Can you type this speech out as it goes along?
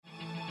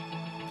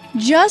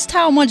Just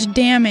how much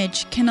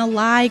damage can a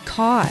lie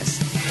cause?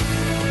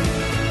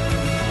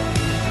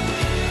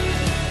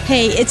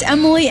 Hey, it's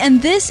Emily,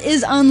 and this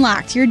is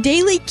Unlocked, your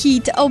daily key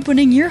to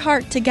opening your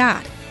heart to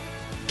God.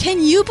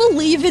 Can you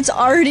believe it's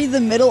already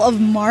the middle of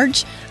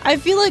March? I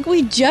feel like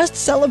we just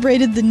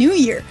celebrated the new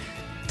year.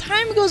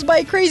 Time goes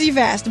by crazy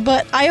fast,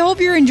 but I hope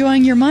you're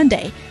enjoying your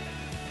Monday.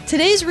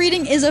 Today's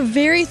reading is a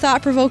very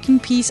thought-provoking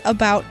piece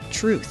about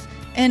truth,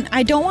 and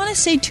I don't want to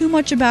say too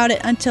much about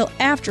it until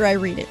after I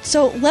read it,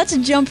 so let's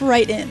jump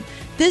right in.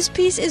 This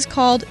piece is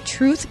called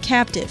Truth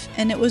Captive,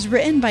 and it was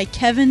written by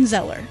Kevin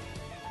Zeller.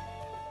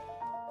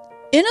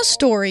 In a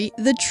story,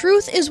 the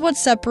truth is what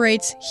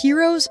separates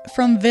heroes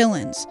from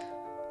villains.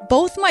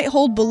 Both might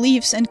hold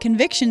beliefs and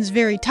convictions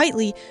very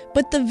tightly,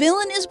 but the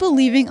villain is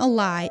believing a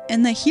lie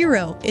and the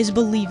hero is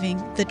believing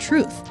the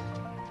truth.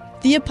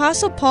 The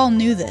Apostle Paul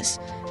knew this.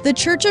 The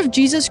Church of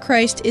Jesus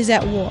Christ is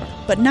at war,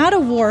 but not a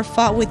war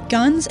fought with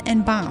guns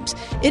and bombs.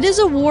 It is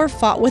a war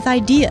fought with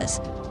ideas.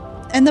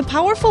 And the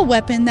powerful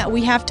weapon that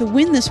we have to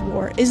win this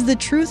war is the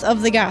truth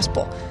of the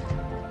gospel.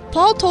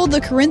 Paul told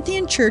the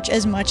Corinthian church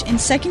as much in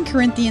 2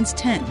 Corinthians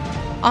 10.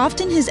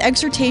 Often his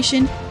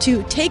exhortation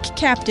to take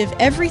captive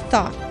every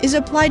thought is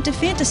applied to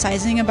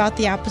fantasizing about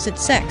the opposite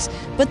sex,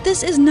 but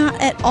this is not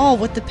at all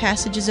what the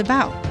passage is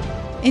about.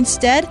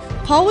 Instead,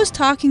 Paul was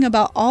talking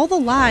about all the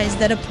lies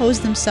that oppose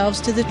themselves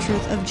to the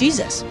truth of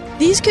Jesus.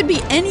 These could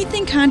be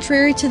anything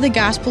contrary to the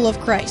gospel of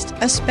Christ,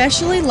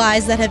 especially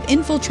lies that have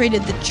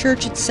infiltrated the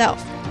church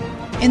itself.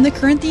 In the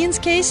Corinthians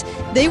case,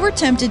 they were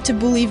tempted to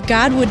believe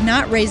God would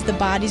not raise the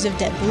bodies of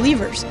dead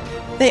believers.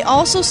 They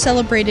also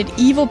celebrated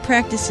evil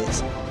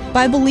practices.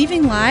 By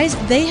believing lies,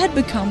 they had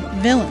become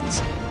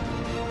villains.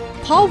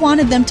 Paul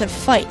wanted them to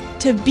fight,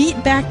 to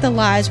beat back the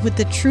lies with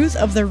the truth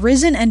of the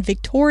risen and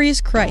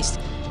victorious Christ,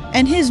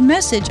 and his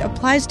message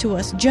applies to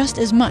us just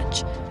as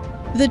much.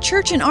 The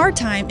church in our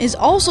time is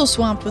also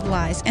swamped with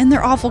lies and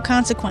their awful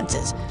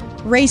consequences.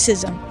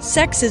 Racism,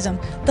 sexism,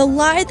 the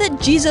lie that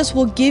Jesus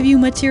will give you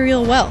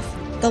material wealth,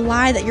 the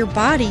lie that your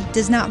body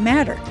does not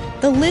matter.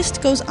 The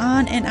list goes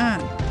on and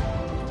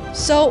on.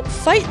 So,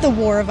 fight the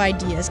war of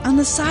ideas on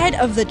the side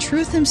of the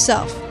truth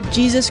himself,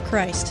 Jesus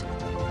Christ.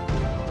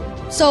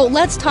 So,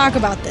 let's talk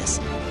about this.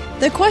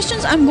 The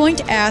questions I'm going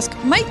to ask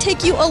might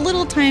take you a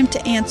little time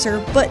to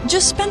answer, but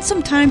just spend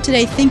some time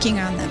today thinking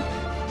on them.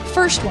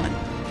 First one,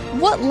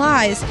 what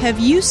lies have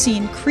you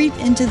seen creep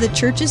into the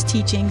church's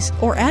teachings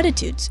or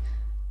attitudes?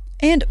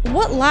 And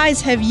what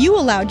lies have you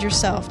allowed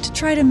yourself to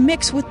try to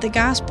mix with the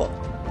gospel?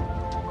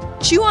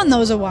 Chew on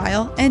those a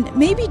while, and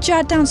maybe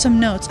jot down some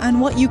notes on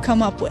what you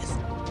come up with.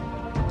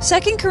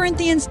 2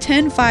 Corinthians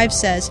 10:5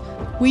 says,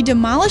 "We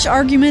demolish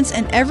arguments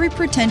and every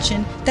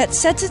pretension that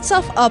sets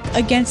itself up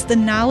against the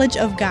knowledge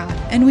of God,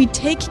 and we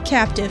take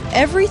captive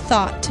every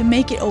thought to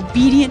make it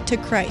obedient to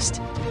Christ."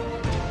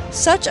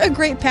 Such a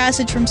great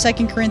passage from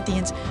 2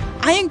 Corinthians.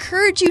 I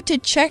encourage you to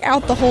check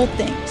out the whole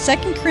thing,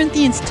 2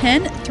 Corinthians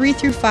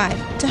 10:3-5,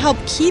 to help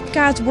keep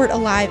God's Word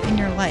alive in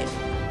your life.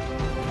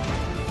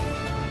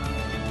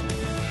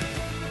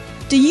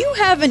 Do you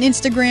have an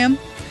Instagram?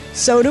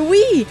 So do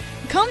we!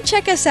 Come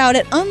check us out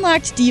at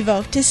Unlocked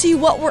Devo to see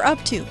what we're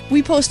up to.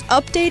 We post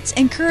updates,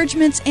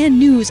 encouragements, and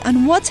news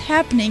on what's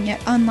happening at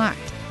Unlocked.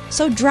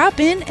 So drop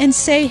in and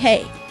say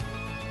hey.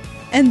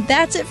 And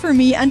that's it for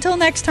me. Until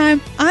next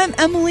time, I'm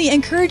Emily,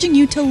 encouraging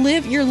you to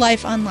live your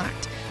life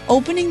unlocked,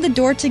 opening the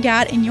door to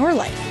God in your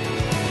life.